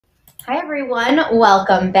Hi, everyone.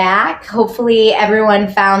 Welcome back. Hopefully,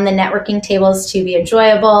 everyone found the networking tables to be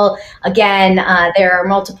enjoyable. Again, there are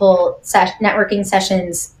multiple networking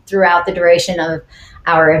sessions throughout the duration of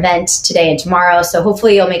our event today and tomorrow. So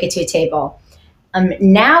hopefully, you'll make it to a table.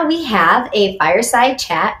 Now we have a fireside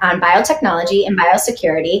chat on biotechnology and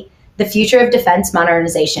biosecurity, the future of defense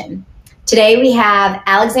modernization. Today we have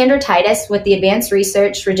Alexander Titus with the Advanced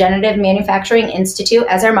Research Regenerative Manufacturing Institute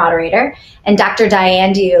as our moderator, and Dr.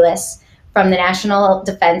 Diane DiEuliis from the National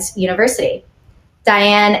Defense University.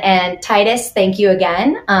 Diane and Titus, thank you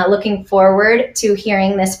again. Looking forward to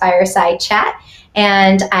hearing this fireside chat,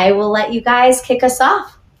 and I will let you guys kick us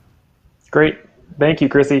off. Great. Thank you,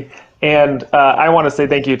 Chrissy. And I want to say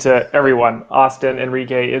thank you to everyone, Austin,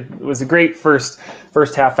 Enrique. It was a great first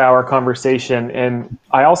half-hour conversation. And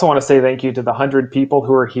I also want to say thank you to the 100 people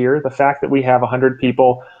who are here. The fact that we have 100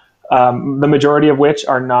 people, the majority of which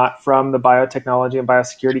are not from the biotechnology and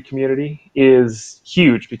biosecurity community, is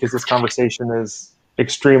huge because this conversation is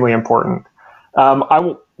extremely important.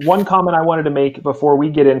 One comment I wanted to make before we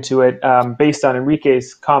get into it, based on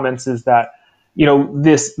Enrique's comments, is that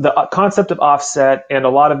the concept of offset and a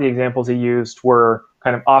lot of the examples he used were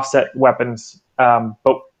kind of offset weapons,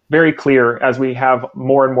 but very clear as we have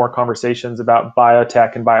more and more conversations about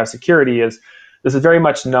biotech and biosecurity this is very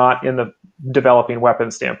much not in the developing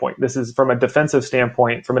weapons standpoint. This is from a defensive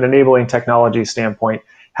standpoint, from an enabling technology standpoint.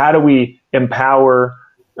 How do we empower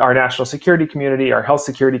our national security community, our health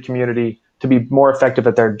security community to be more effective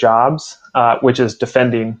at their jobs, which is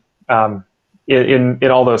defending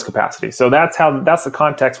in all those capacities. So that's the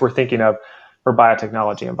context we're thinking of for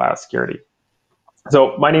biotechnology and biosecurity.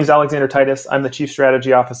 So my name is Alexander Titus. I'm the Chief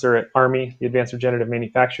Strategy Officer at ARMI, the Advanced Regenerative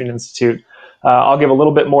Manufacturing Institute. I'll give a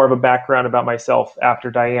little bit more of a background about myself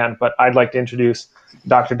after Diane, but I'd like to introduce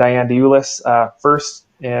Dr. Diane DiEuliis first.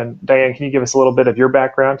 And Diane, can you give us a little bit of your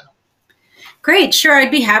background? Great. Sure.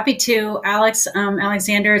 I'd be happy to,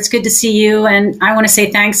 Alexander. It's good to see you. And I want to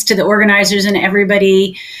say thanks to the organizers and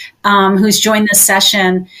everybody who's joined this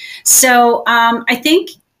session. So I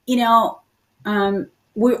think,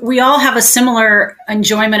 we all have a similar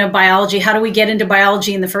enjoyment of biology. How do we get into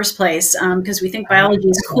biology in the first place? Because we think biology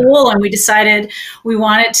is cool and we decided we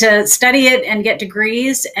wanted to study it and get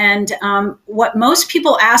degrees. And what most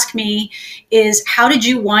people ask me is, how did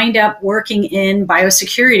you wind up working in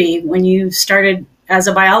biosecurity when you started as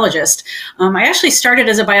a biologist? I actually started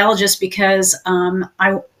as a biologist because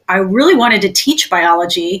I really wanted to teach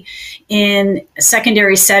biology in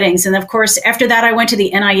secondary settings. And of course, after that, I went to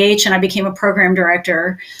the NIH and I became a program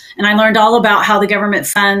director. And I learned all about how the government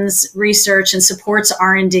funds research and supports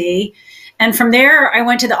R&D. And from there, I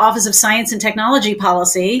went to the Office of Science and Technology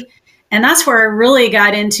Policy. And that's where I really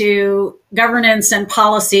got into governance and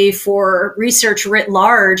policy for research writ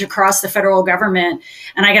large across the federal government.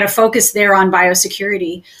 And I got a focus there on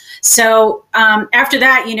biosecurity. So after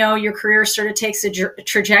that, your career sort of takes a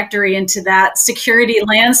trajectory into that security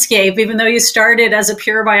landscape. Even though you started as a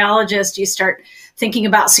pure biologist, you start thinking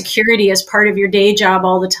about security as part of your day job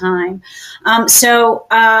all the time. So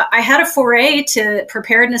I had a foray to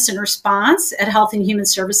preparedness and response at Health and Human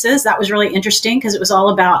Services. That was really interesting because it was all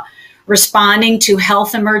about responding to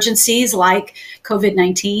health emergencies like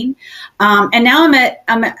COVID-19. And now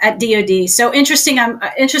I'm at DoD. So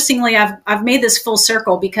interestingly, I've made this full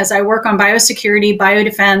circle because I work on biosecurity,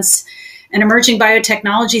 biodefense, and emerging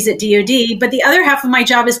biotechnologies at DoD. But the other half of my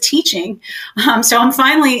job is teaching. So I'm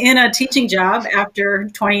finally in a teaching job after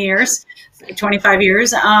 25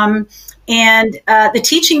 years. And the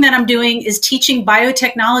teaching that I'm doing is teaching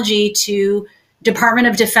biotechnology to Department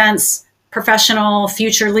of Defense professional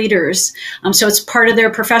future leaders. So it's part of their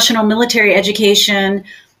professional military education.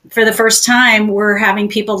 For the first time, we're having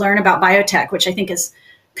people learn about biotech, which I think is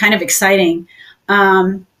kind of exciting.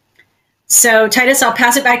 So Titus, I'll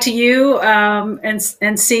pass it back to you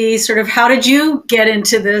and see sort of how did you get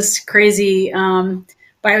into this crazy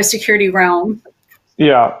biosecurity realm?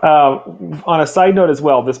 Yeah. On a side note as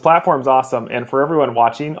well, this platform's awesome. And for everyone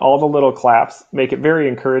watching, all the little claps make it very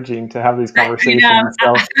encouraging to have these conversations.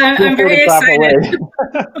 So I'm very excited.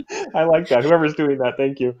 I like that. Whoever's doing that,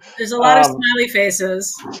 thank you. There's a lot of smiley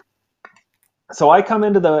faces. So I come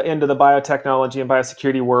into the biotechnology and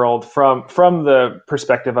biosecurity world from the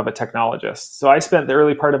perspective of a technologist. So I spent the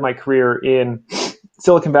early part of my career in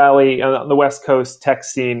Silicon Valley on the West Coast tech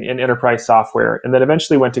scene in enterprise software, and then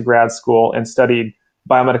eventually went to grad school and studied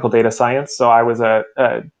biomedical data science. So I was AI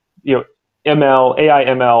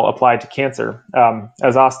ML applied to cancer.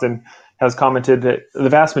 As Austin has commented, that the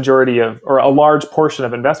vast majority of, or a large portion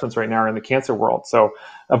of investments right now are in the cancer world. So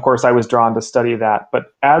of course I was drawn to study that. But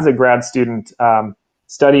as a grad student,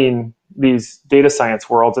 studying these data science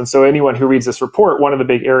worlds. And so anyone who reads this report, one of the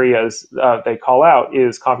big areas they call out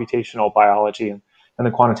is computational biology and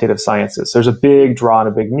the quantitative sciences. So there's a big draw and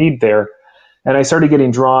a big need there. And I started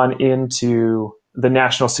getting drawn into the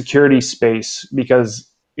national security space because,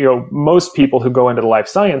 most people who go into the life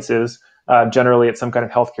sciences, generally it's some kind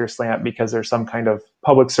of healthcare slant because there's some kind of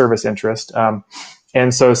public service interest.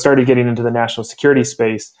 And so I started getting into the national security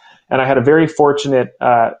space. And I had a very fortunate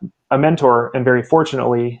a mentor, and very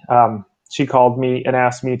fortunately, she called me and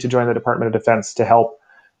asked me to join the Department of Defense to help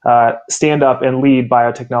stand up and lead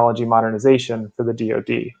biotechnology modernization for the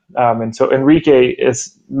DoD. And so Enrique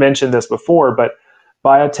has mentioned this before, but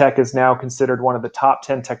biotech is now considered one of the top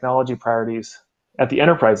 10 technology priorities at the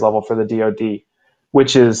enterprise level for the DoD,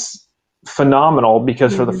 which is phenomenal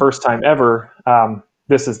because for the first time ever,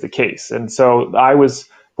 this is the case. And so I was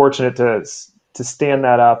fortunate to stand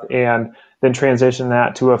that up and then transition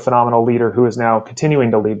that to a phenomenal leader who is now continuing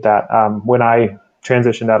to lead that when I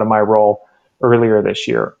transitioned out of my role earlier this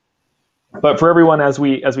year. But for everyone, as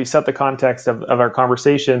we set the context of our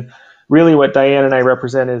conversation, really what Diane and I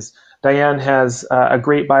represent is Diane has a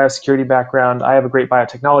great biosecurity background. I have a great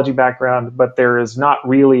biotechnology background, but there is not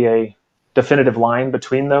really a definitive line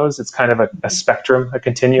between those. It's kind of a spectrum, a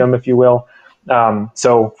continuum, if you will.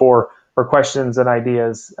 So for questions and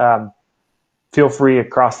ideas, feel free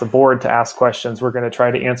across the board to ask questions. We're going to try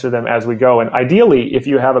to answer them as we go. And ideally, if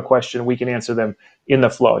you have a question, we can answer them in the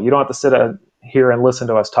flow. You don't have to sit here and listen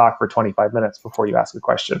to us talk for 25 minutes before you ask a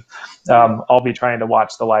question. I'll be trying to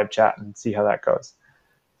watch the live chat and see how that goes.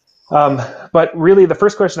 But really, the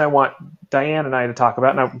first question I want Diane and I to talk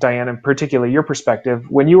about, now Diane in particular, your perspective,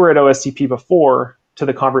 when you were at OSTP before to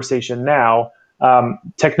the conversation now,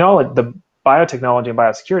 the biotechnology and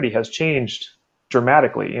biosecurity has changed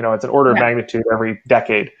dramatically. It's an order of magnitude every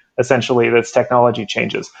decade, essentially, that's technology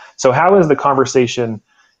changes. So how has the conversation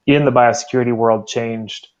in the biosecurity world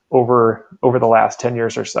changed over the last 10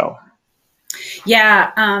 years or so?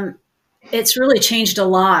 Yeah, it's really changed a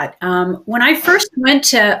lot. When I first went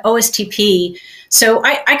to OSTP, so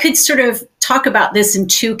I could sort of talk about this in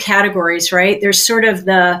two categories, right? There's sort of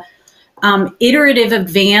the iterative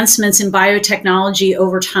advancements in biotechnology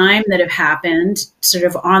over time that have happened sort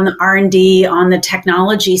of on the R&D, on the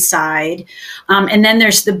technology side. And then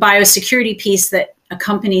there's the biosecurity piece that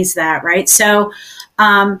accompanies that, right? So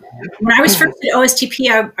when I was first at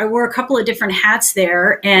OSTP, I wore a couple of different hats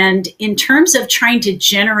there. And in terms of trying to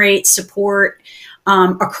generate support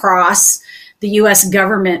across the US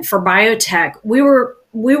government for biotech, we were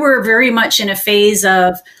very much in a phase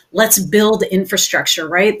of let's build infrastructure,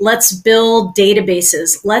 right? Let's build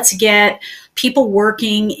databases. Let's get people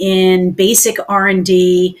working in basic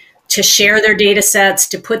R&D to share their data sets,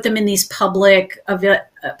 to put them in these publicly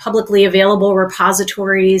available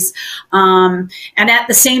repositories. And at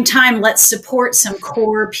the same time, let's support some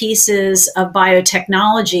core pieces of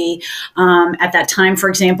biotechnology. At that time, for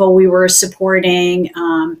example, we were supporting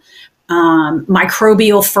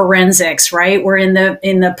microbial forensics, right? We're in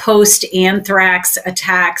the post-anthrax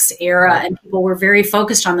attacks era, and people were very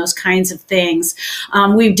focused on those kinds of things.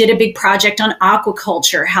 We did a big project on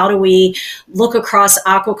aquaculture. How do we look across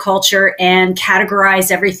aquaculture and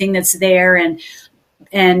categorize everything that's there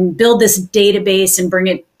and build this database and bring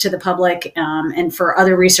it to the public and for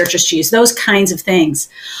other researchers to use, those kinds of things.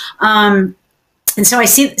 And so I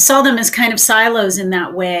saw them as kind of silos in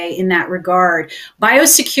that way, in that regard.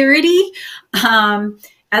 Biosecurity,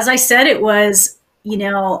 as I said, it was,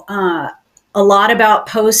 a lot about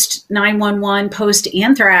post 9/11, post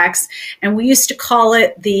anthrax, and we used to call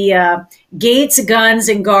it the gates, guns,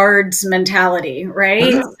 and guards mentality,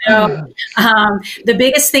 right? So the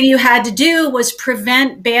biggest thing you had to do was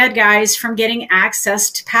prevent bad guys from getting access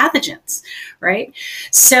to pathogens, right?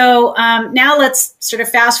 So now let's sort of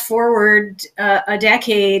fast forward a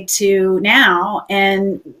decade to now,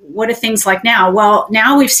 and what are things like now? Well,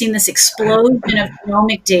 now we've seen this explosion of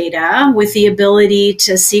genomic data with the ability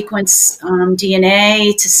to sequence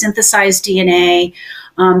DNA, to synthesize DNA,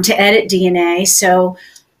 to edit DNA. So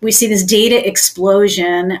we see this data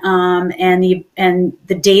explosion and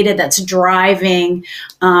the data that's driving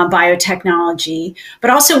biotechnology.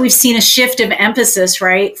 But also we've seen a shift of emphasis,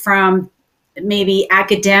 right, from maybe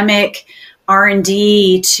academic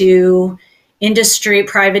R&D to industry,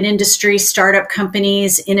 private industry, startup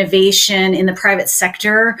companies, innovation in the private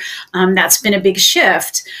sector. That's been a big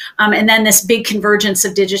shift. And then this big convergence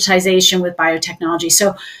of digitization with biotechnology.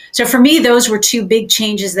 So for me, those were two big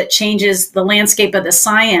changes that changes the landscape of the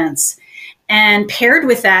science. And paired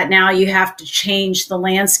with that, now you have to change the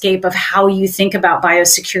landscape of how you think about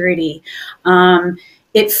biosecurity.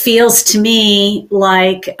 It feels to me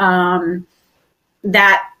like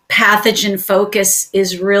that pathogen focus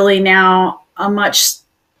is really now a much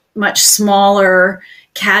smaller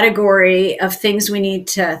category of things we need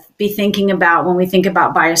to be thinking about when we think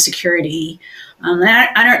about biosecurity.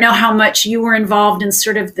 I don't know how much you were involved in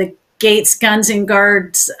sort of the Gates, Guns, and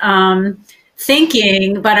Guards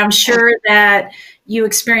thinking, but I'm sure that you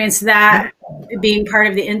experienced that being part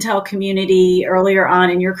of the Intel community earlier on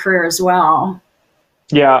in your career as well.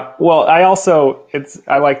 Yeah, well, I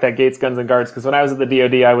like that Gates, Guns, and Guards, because when I was at the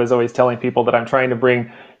DoD, I was always telling people that I'm trying to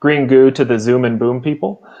bring green goo to the Zoom and Boom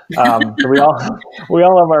people. We all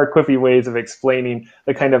have our quippy ways of explaining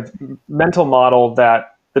the kind of mental model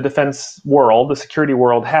that the defense world, the security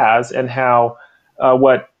world has, and how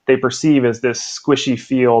what they perceive as this squishy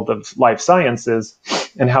field of life sciences,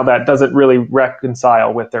 and how that doesn't really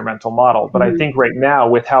reconcile with their mental model. But I think right now,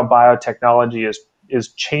 with how biotechnology is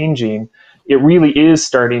changing, it really is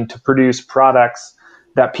starting to produce products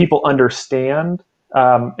that people understand,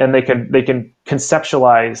 and they can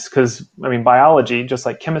conceptualize. Because I mean, biology, just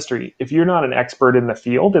like chemistry, if you're not an expert in the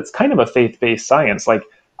field, it's kind of a faith-based science. Like,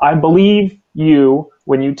 I believe you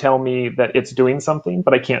when you tell me that it's doing something,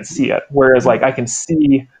 but I can't see it. Whereas, like, I can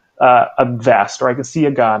see a vest, or I can see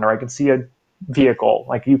a gun, or I can see a vehicle.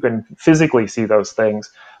 Like, you can physically see those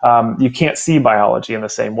things. You can't see biology in the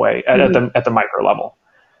same way at the micro level.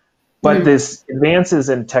 But this advances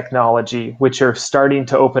in technology, which are starting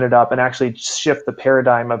to open it up and actually shift the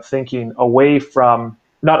paradigm of thinking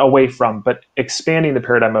but expanding the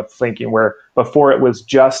paradigm of thinking, where before it was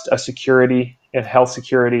just a security and health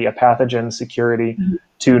security, a pathogen security,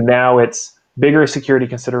 to now it's bigger security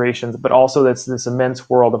considerations, but also that's this immense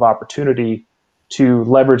world of opportunity to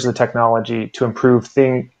leverage the technology to improve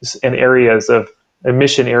things in areas of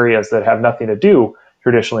emission areas that have nothing to do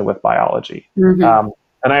traditionally with biology.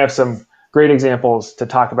 And I have some great examples to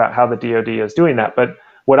talk about how the DoD is doing that. But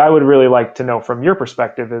what I would really like to know from your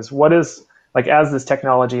perspective is, what is, like, as this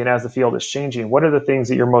technology and as the field is changing, what are the things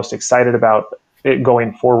that you're most excited about it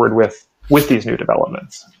going forward with these new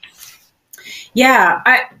developments? Yeah,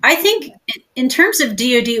 I think in terms of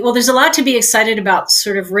DoD, well, there's a lot to be excited about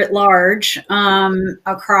sort of writ large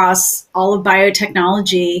across all of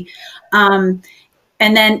biotechnology.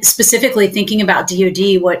 And then specifically thinking about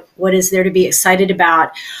DoD, what is there to be excited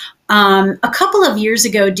about? A couple of years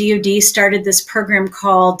ago, DoD started this program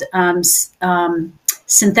called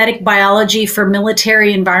Synthetic Biology for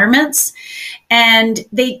Military Environments. And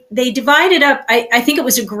they divided up, I think it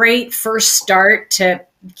was a great first start to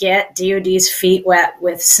get DoD's feet wet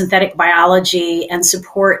with synthetic biology and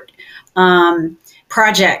support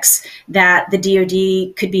projects that the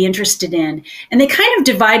DoD could be interested in. And they kind of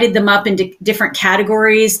divided them up into different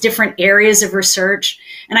categories, different areas of research.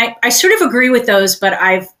 And I sort of agree with those, but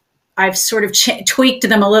I've sort of tweaked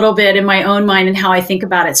them a little bit in my own mind and how I think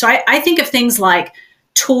about it. So I think of things like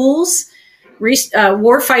tools,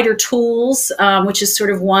 warfighter tools, which is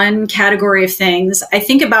sort of one category of things. I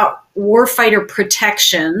think about warfighter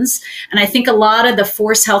protections, and I think a lot of the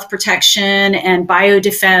force health protection and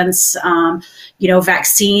biodefense,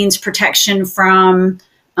 vaccines, protection from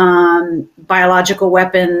biological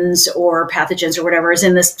weapons or pathogens or whatever is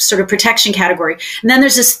in this sort of protection category. And then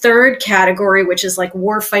there's this third category, which is like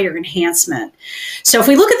warfighter enhancement. So if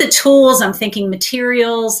we look at the tools, I'm thinking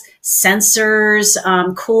materials, sensors,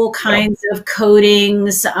 cool kinds of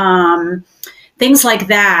coatings, things like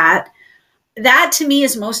that. That to me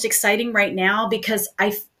is most exciting right now because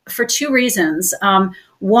for two reasons.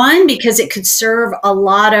 One, because it could serve a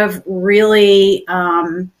lot of really,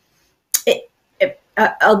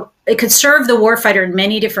 it could serve the warfighter in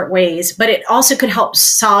many different ways, but it also could help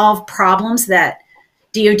solve problems that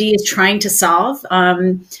DoD is trying to solve.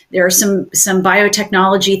 There are some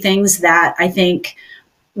biotechnology things that I think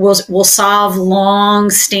will solve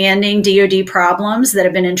long-standing DoD problems that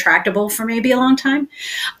have been intractable for maybe a long time.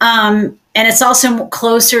 And it's also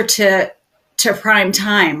closer to prime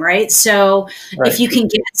time, right? So if you can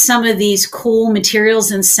get some of these cool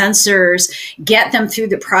materials and sensors, get them through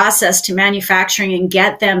the process to manufacturing and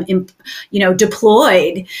get them,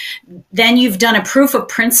 deployed, then you've done a proof of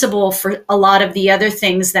principle for a lot of the other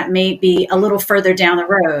things that may be a little further down the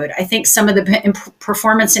road. I think some of the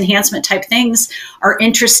performance enhancement type things are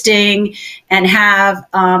interesting and have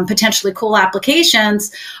potentially cool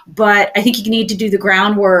applications, but I think you need to do the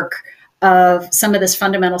groundwork of some of this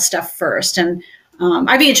fundamental stuff first. And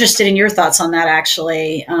I'd be interested in your thoughts on that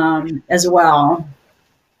actually as well.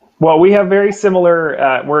 Well, we have very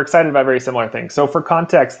similar, we're excited about very similar things. So for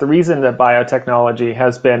context, the reason that biotechnology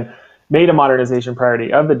has been made a modernization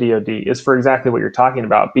priority of the DoD is for exactly what you're talking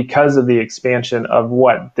about, because of the expansion of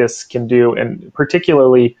what this can do, and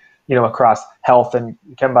particularly across health and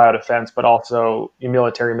chem biodefense, but also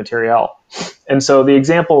military materiel. And so the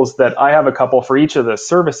examples that I have a couple for each of the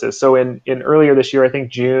services. So in earlier this year, I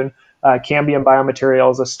think June, Cambium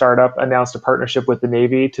Biomaterials, a startup, announced a partnership with the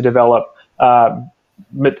Navy to develop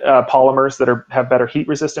polymers that have better heat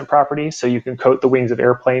resistant properties. So you can coat the wings of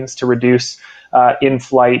airplanes to reduce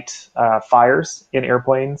in-flight fires in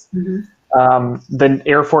airplanes. The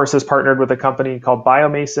Air Force has partnered with a company called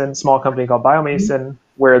small company called Biomason,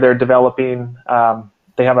 where they're developing,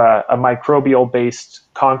 they have a microbial-based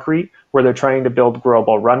concrete where they're trying to build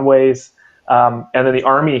growable runways. And then the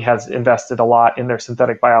Army has invested a lot in their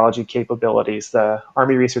synthetic biology capabilities. The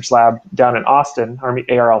Army Research Lab down in Austin, Army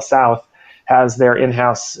ARL South, has their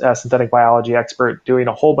in-house synthetic biology expert doing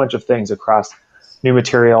a whole bunch of things across new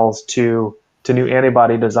materials to new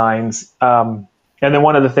antibody designs. And then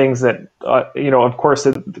one of the things that, of course,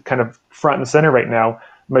 kind of front and center right now,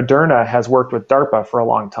 Moderna has worked with DARPA for a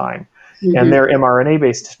long time. And their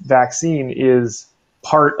mRNA-based vaccine is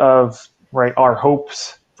part of our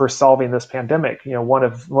hopes for solving this pandemic. One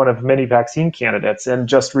of many vaccine candidates. And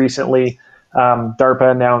just recently,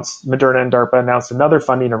 Moderna and DARPA announced another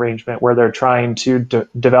funding arrangement where they're trying to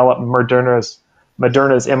develop Moderna's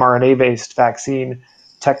mRNA-based vaccine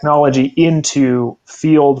technology into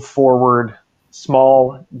field-forward,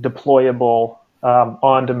 small, deployable,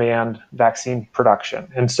 on-demand vaccine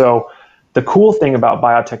production. And so the cool thing about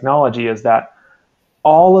biotechnology is that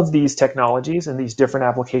all of these technologies and these different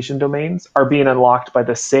application domains are being unlocked by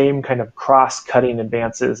the same kind of cross-cutting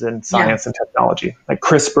advances in science and technology, like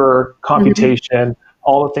CRISPR, computation,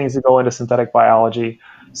 all the things that go into synthetic biology.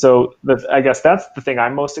 So I guess that's the thing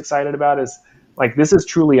I'm most excited about is this is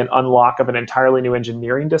truly an unlock of an entirely new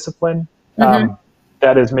engineering discipline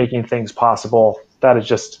that is making things possible. That is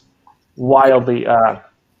just wildly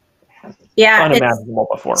unimaginable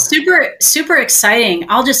before. Super, super exciting.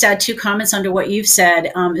 I'll just add 2 comments onto what you've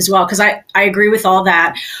said as well, because I agree with all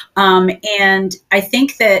that. And I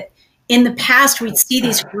think that in the past, we'd see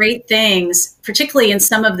these great things, particularly in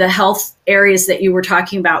some of the health areas that you were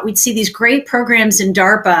talking about. We'd see these great programs in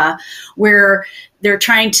DARPA where they're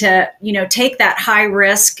trying to, take that high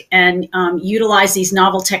risk and utilize these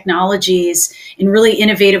novel technologies in really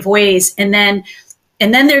innovative ways. And then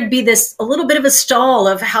there'd be a little bit of a stall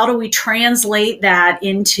of how do we translate that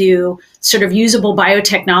into sort of usable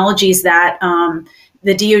biotechnologies that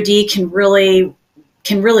the DoD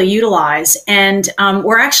can really utilize. And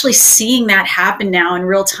we're actually seeing that happen now in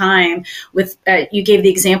real time with, you gave the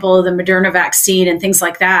example of the Moderna vaccine and things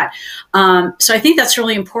like that. So I think that's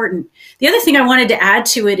really important. The other thing I wanted to add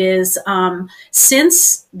to it is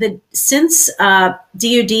since DoD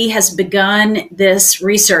has begun this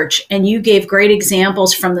research, and you gave great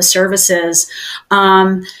examples from the services,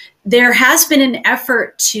 there has been an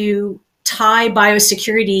effort to tie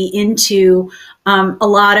biosecurity into a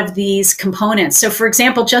lot of these components. So for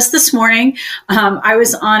example, just this morning, I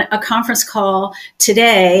was on a conference call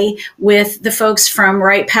today with the folks from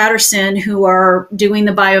Wright-Patterson who are doing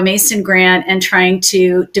the Biomason grant and trying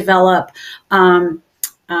to develop the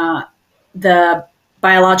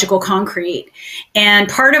biological concrete. And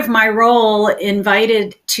part of my role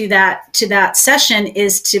invited to that session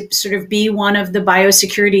is to sort of be one of the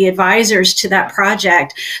biosecurity advisors to that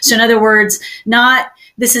project. So in other words, not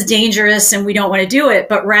this is dangerous and we don't want to do it,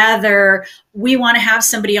 but rather we want to have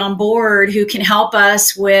somebody on board who can help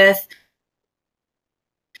us with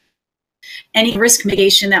any risk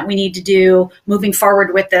mitigation that we need to do moving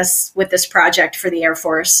forward with this project for the Air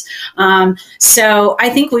Force. So I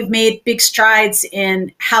think we've made big strides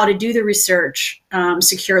in how to do the research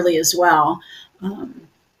securely as well.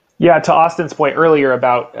 Yeah, to Austin's point earlier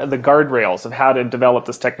about the guardrails of how to develop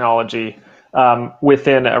this technology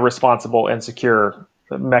within a responsible and secure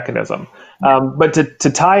mechanism. But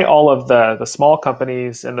to tie all of the small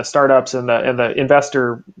companies and the startups and the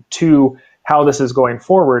investor to how this is going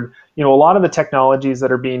forward, a lot of the technologies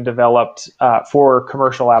that are being developed for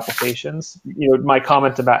commercial applications, my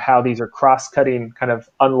comment about how these are cross-cutting kind of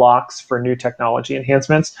unlocks for new technology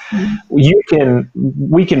enhancements,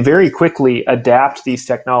 we can very quickly adapt these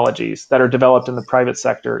technologies that are developed in the private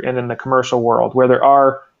sector and in the commercial world where there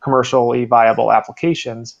are commercially viable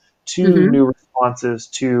applications to new responses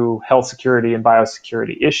to health security and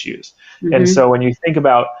biosecurity issues. And so when you think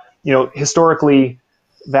about, historically,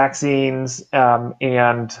 vaccines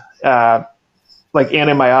and like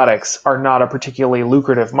antibiotics are not a particularly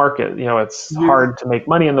lucrative market. It's hard to make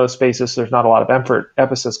money in those spaces. So there's not a lot of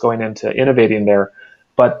emphasis going into innovating there.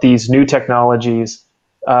 But these new technologies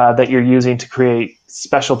that you're using to create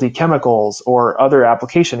specialty chemicals or other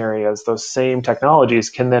application areas, those same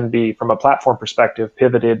technologies can then be, from a platform perspective,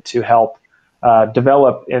 pivoted to help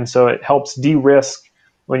develop. And so it helps de-risk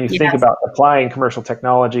when you think Yes. about applying commercial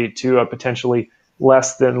technology to a potentially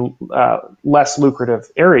less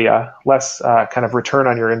lucrative area, less kind of return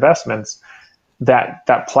on your investments.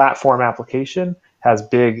 That platform application has a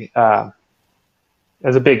big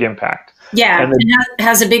impact. Yeah, And then, it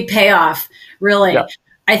has a big payoff, really. yeah.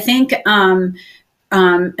 I think,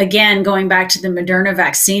 again, going back to the Moderna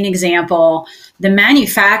vaccine example, the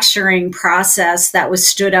manufacturing process that was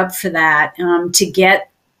stood up for that to get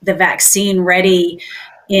the vaccine ready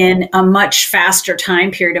in a much faster time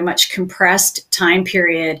period, a much compressed time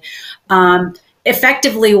period.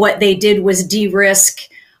 Effectively, what they did was de-risk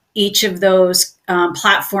each of those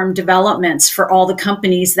platform developments for all the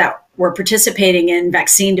companies that were participating in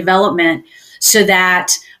vaccine development, so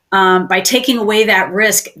that by taking away that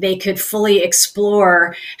risk, they could fully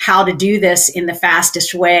explore how to do this in the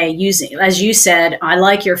fastest way using, as you said, I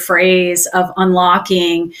like your phrase of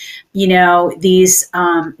unlocking, these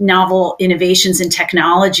novel innovations in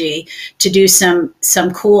technology to do some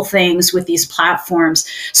cool things with these platforms.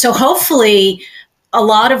 So hopefully a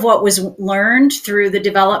lot of what was learned through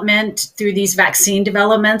these vaccine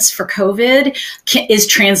developments for COVID is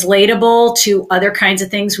translatable to other kinds of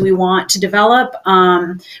things we want to develop.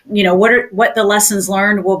 What the lessons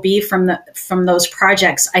learned will be from those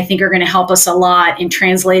projects, I think, are going to help us a lot in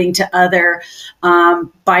translating to other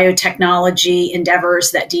biotechnology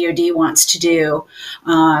endeavors that DoD wants to do.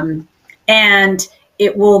 And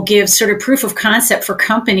it will give sort of proof of concept for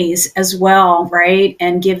companies as well, right?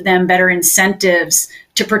 And give them better incentives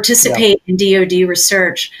to participate in DoD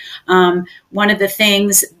research. One of the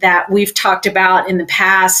things that we've talked about in the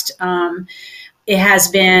past, it has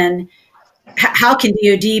been, how can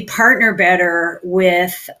DoD partner better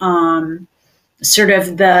with sort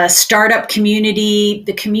of the startup community,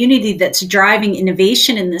 the community that's driving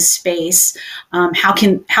innovation in this space? How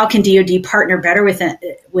can DoD partner better with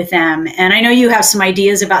them? And I know you have some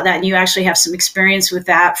ideas about that, and you actually have some experience with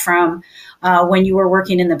that from when you were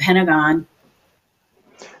working in the Pentagon.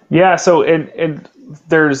 Yeah, so and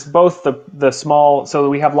there's both the small, so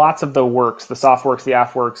we have lots of the works, the softworks, the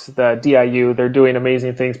AFWorks, the DIU, they're doing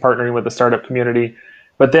amazing things partnering with the startup community.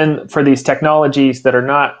 But then for these technologies that are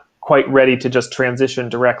not quite ready to just transition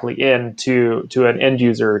directly into an end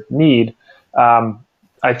user need,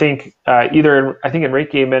 I think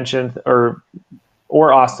Enrique mentioned, or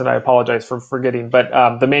Austin, I apologize for forgetting,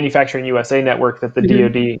 but the Manufacturing USA network that the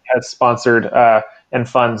DoD has sponsored and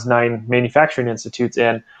funds 9 manufacturing institutes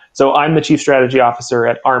in. So I'm the Chief Strategy Officer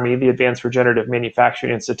at ARMI, the Advanced Regenerative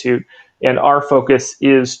Manufacturing Institute, and our focus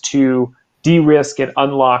is to de-risk and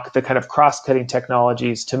unlock the kind of cross-cutting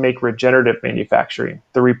technologies to make regenerative manufacturing,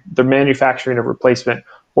 the manufacturing of replacement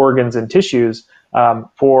organs and tissues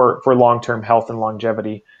for long-term health and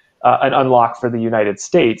longevity, an unlock for the United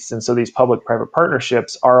States. And so these public-private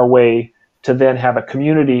partnerships are a way to then have a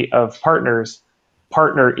community of partners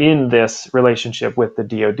partner in this relationship with the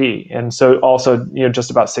DoD. And so also, just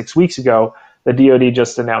about 6 weeks ago, the DoD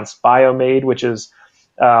just announced BioMade, which is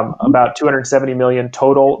about $270 million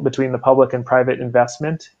total between the public and private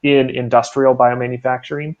investment in industrial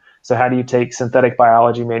biomanufacturing. So how do you take synthetic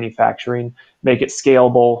biology manufacturing, make it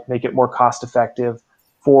scalable, make it more cost effective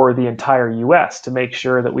for the entire US to make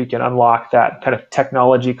sure that we can unlock that kind of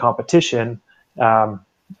technology competition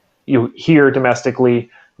here domestically,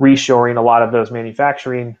 reshoring a lot of those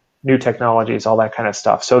manufacturing, new technologies, all that kind of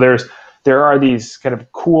stuff. So there are these kind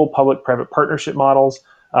of cool public-private partnership models,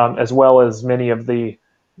 as well as many of the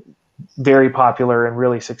very popular and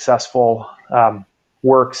really successful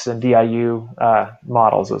works and DIU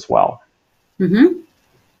models as well. Mm-hmm.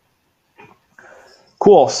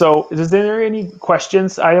 Cool. So is there any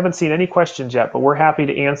questions? I haven't seen any questions yet, but we're happy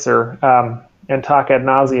to answer and talk ad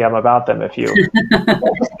nauseum about them if you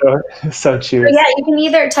so choose. Yeah, you can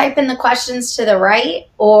either type in the questions to the right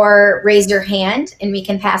or raise your hand and we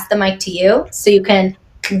can pass the mic to you so you can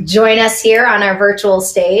join us here on our virtual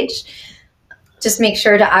stage. Just make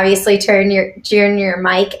sure to obviously turn your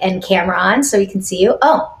mic and camera on so we can see you.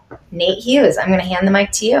 Oh, Nate Hughes, I'm going to hand the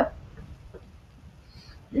mic to you.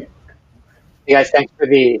 Hey guys, thanks for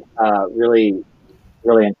the really,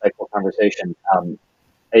 really insightful conversation.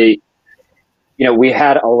 We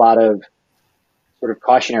had a lot of sort of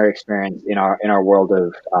cautionary experience in our world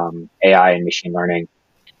of AI and machine learning.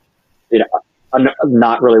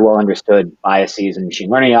 Not really well understood biases in machine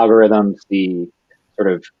learning algorithms, the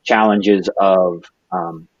sort of challenges of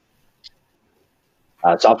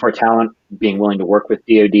software talent being willing to work with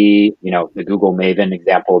DoD. The Google Maven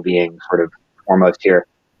example being sort of foremost here.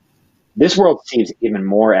 This world seems even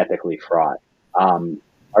more ethically fraught.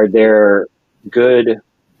 Are there good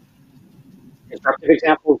constructive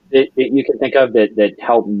examples that you can think of that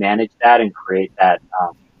help manage that and create that?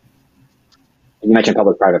 You mentioned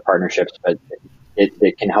public-private partnerships, but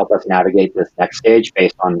it can help us navigate this next stage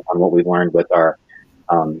based on what we've learned with our,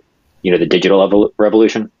 the digital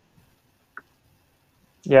revolution.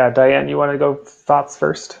 Yeah, Diane, you want to go thoughts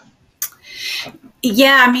first?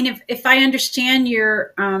 Yeah, I mean, if I understand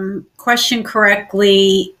your question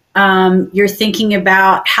correctly, you're thinking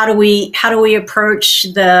about how do we approach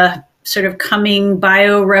the sort of coming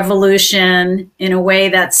bio revolution in a way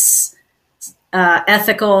that's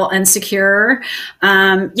ethical and secure.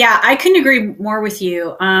 Yeah, I couldn't agree more with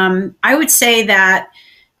you. I would say that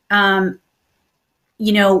one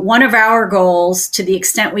of our goals, to the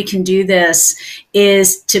extent we can do this,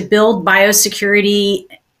 is to build biosecurity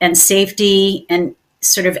and safety and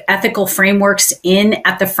sort of ethical frameworks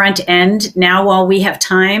at the front end now while we have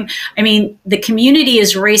time. I mean, the community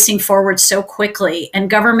is racing forward so quickly and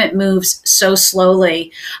government moves so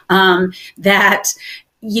slowly that,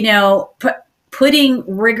 putting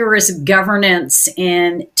rigorous governance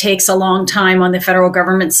in takes a long time on the federal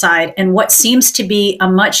government side. And what seems to be a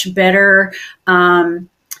much better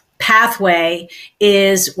pathway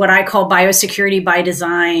is what I call biosecurity by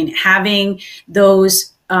design, having those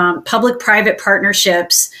public-private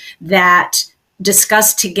partnerships that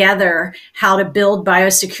discuss together how to build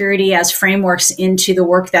biosecurity as frameworks into the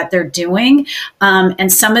work that they're doing.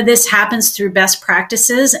 And some of this happens through best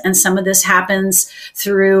practices, and some of this happens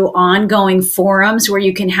through ongoing forums where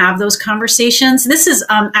you can have those conversations. This is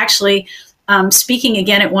actually speaking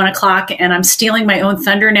again at 1:00, and I'm stealing my own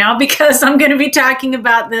thunder now because I'm going to be talking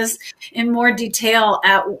about this in more detail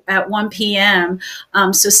at 1 p.m.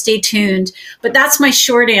 So stay tuned. But that's my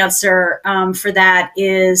short answer for that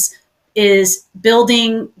is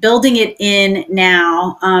building it in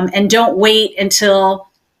now, and don't wait until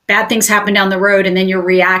bad things happen down the road and then you're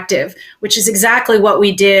reactive, which is exactly what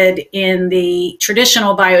we did in the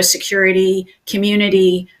traditional biosecurity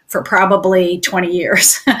community for probably 20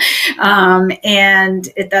 years.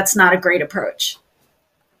 That's not a great approach.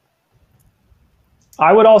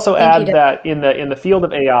 I would also add that in the field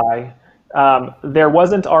of AI, there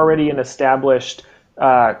wasn't already an established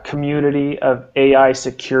community of AI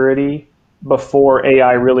security before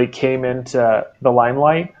AI really came into the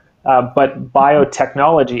limelight. But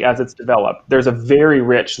biotechnology, as it's developed, there's a very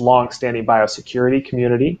rich, long-standing biosecurity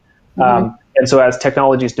community. And so as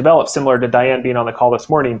technologies develop, similar to Diane being on the call this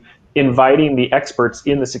morning, inviting the experts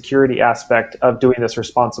in the security aspect of doing this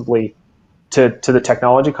responsibly to the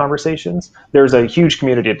technology conversations, there's a huge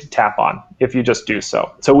community to tap on if you just do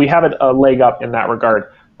so. So we have a leg up in that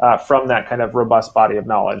regard from that kind of robust body of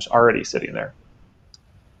knowledge already sitting there.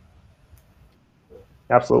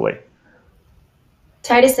 Absolutely.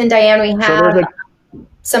 Titus and Diane, we have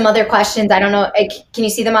some other questions. I don't know. Can you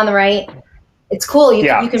see them on the right? It's cool. You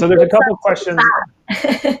can so there's a couple questions.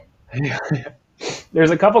 There's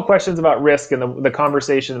a couple questions about risk and the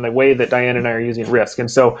conversation and the way that Diane and I are using risk. And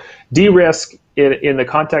so de-risk in the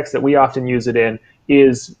context that we often use it in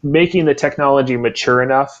is making the technology mature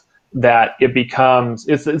enough that it becomes,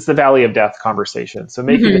 it's the valley of death conversation. So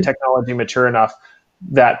making the technology mature enough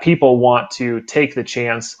that people want to take the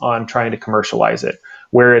chance on trying to commercialize it,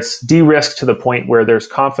 where it's de-risked to the point where there's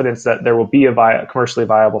confidence that there will be a commercially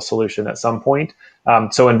viable solution at some point.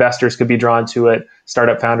 So investors could be drawn to it,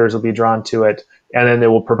 startup founders will be drawn to it, and then they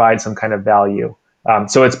will provide some kind of value.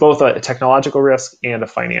 So it's both a technological risk and a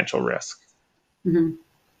financial risk.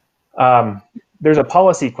 There's a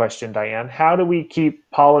policy question, Diane. How do we keep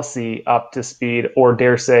policy up to speed, or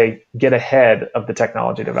dare say, get ahead of the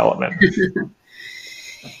technology development?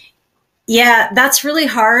 Yeah, that's really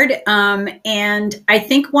hard. And I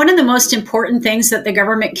think one of the most important things that the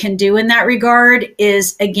government can do in that regard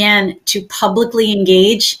is, again, to publicly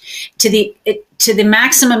engage to the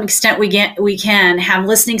maximum extent we can have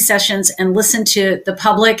listening sessions and listen to the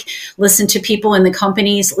public, listen to people in the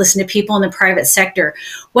companies, listen to people in the private sector.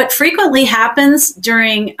 What frequently happens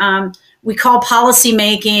during we call policy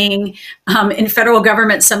making in federal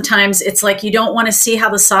government. Sometimes it's like you don't want to see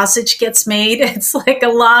how the sausage gets made. It's like a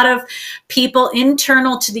lot of people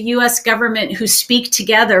internal to the U.S. government who speak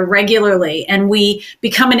together regularly, and we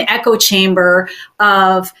become an echo chamber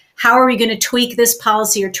of how are we going to tweak this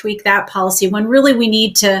policy or tweak that policy, when really we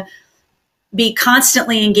need to be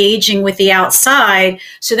constantly engaging with the outside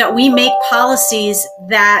so that we make policies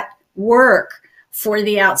that work for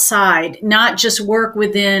the outside, not just work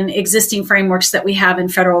within existing frameworks that we have in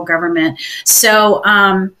federal government. So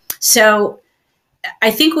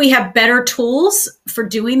I think we have better tools for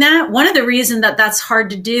doing that. One of the reasons that that's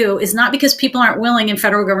hard to do is not because people aren't willing in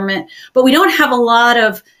federal government, but we don't have a lot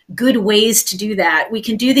of good ways to do that. We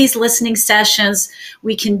can do these listening sessions.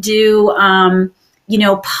 We can do,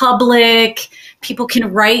 public, people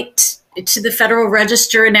can write to the Federal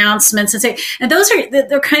Register announcements and say, and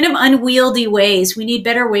they're kind of unwieldy ways. We need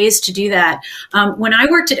better ways to do that. When I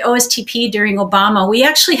worked at OSTP during Obama, we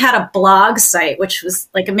actually had a blog site, which was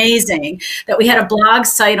like amazing, that we had a blog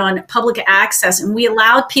site on public access, and we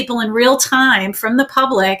allowed people in real time from the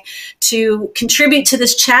public to contribute to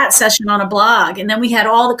this chat session on a blog. And then we had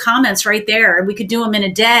all the comments right there, and we could do them in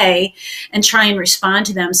a day and try and respond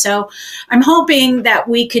to them. So I'm hoping that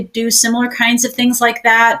we could do similar kinds of things like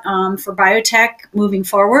that for biotech moving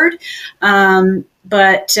forward.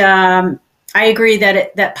 But I agree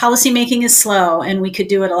that policymaking is slow, and we could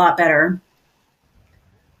do it a lot better.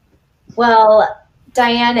 Well,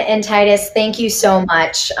 Diane and Titus, thank you so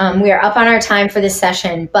much. We are up on our time for this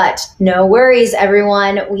session, but no worries,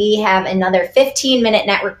 everyone. We have another 15-minute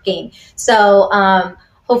networking. So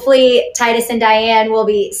hopefully Titus and Diane will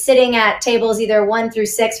be sitting at tables either 1 through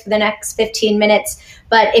 6 for the next 15 minutes.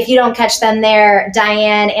 But if you don't catch them there,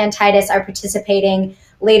 Diane and Titus are participating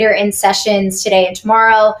later in sessions today and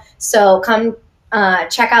tomorrow. So come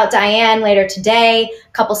check out Diane later today,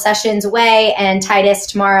 a couple sessions away, and Titus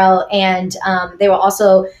tomorrow. And they will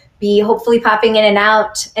also be hopefully popping in and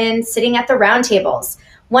out and sitting at the round tables.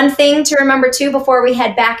 One thing to remember too, before we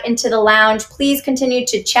head back into the lounge, please continue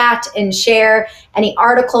to chat and share any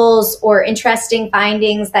articles or interesting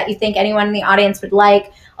findings that you think anyone in the audience would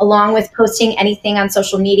like, along with posting anything on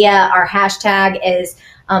social media. Our hashtag is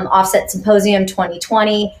Offset Symposium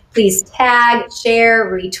 2020. Please tag, share,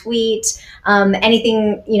 retweet,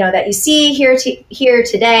 anything that you see here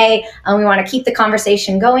today. We want to keep the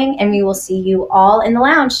conversation going, and we will see you all in the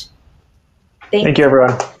lounge. Thank you,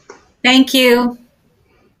 everyone. Thank you.